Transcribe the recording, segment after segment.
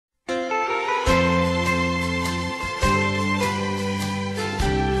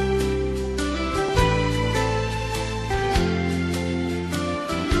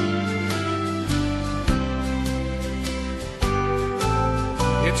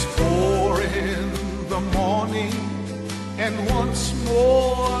It's 4 in the morning, and once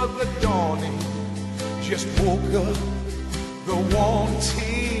more the dawning just woke up the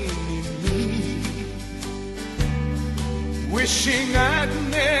wanting in me, wishing I'd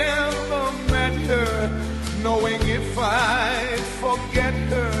never met her, knowing if I'd forget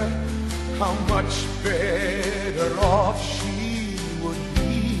her, how much better off she would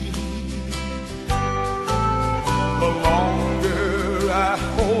be. The longer I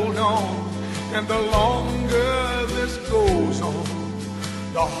hold on, and the longer this goes on,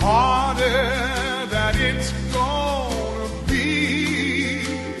 the harder that it's gonna be.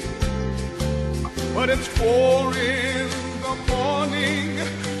 But it's 4 in the morning,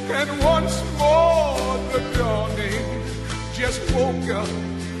 and once more the dawning just woke up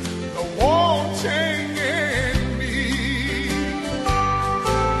the wanting in me.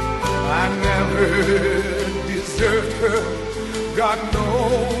 I never deserved her, God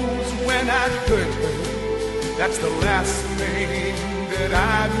knows when I'd hurt her. That's the last thing that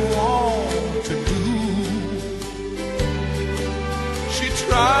I'd want to do. She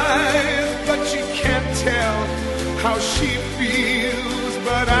tries, but she can't tell how she feels,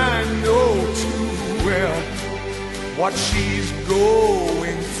 but I know too well what she's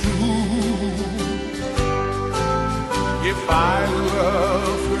going through. If I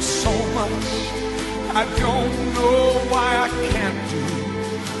love her so much, I don't know why I can't do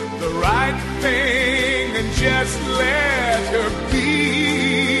the right thing and just let her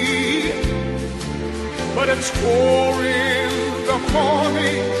be. But it's 4 in the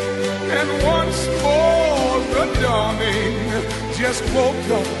morning, and once more the dawning just woke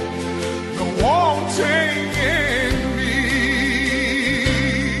up the wanting in me.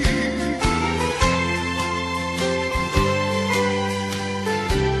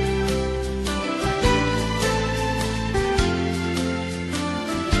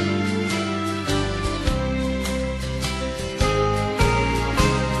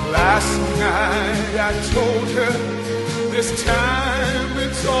 Last night I told her this time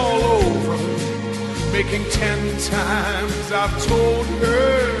it's all over, making 10 times I've told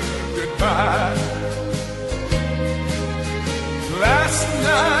her goodbye. Last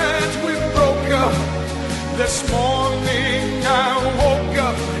night we broke up, this morning I woke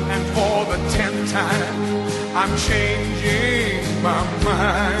up, and for the 10th time I'm changing my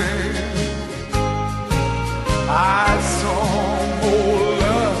mind. I saw more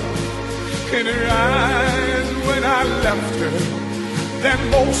love in her eyes when I left her than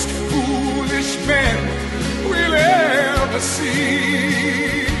most foolish men will ever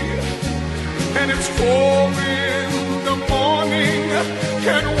see. And it's 4 in the morning,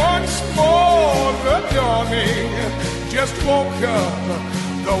 and once more the dawning just woke up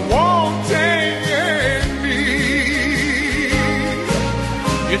the wanting in me.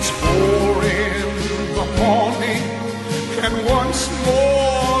 It's 4 in the morning, and once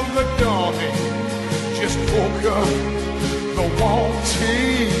more the dawning just woke up the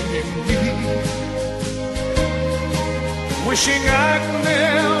wanting in me, wishing I'd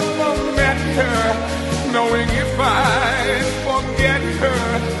never met her, knowing if I'd forget her,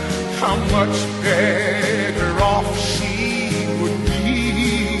 how much better off she would be.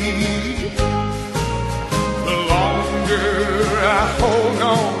 The longer I hold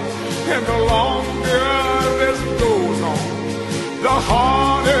on, and the longer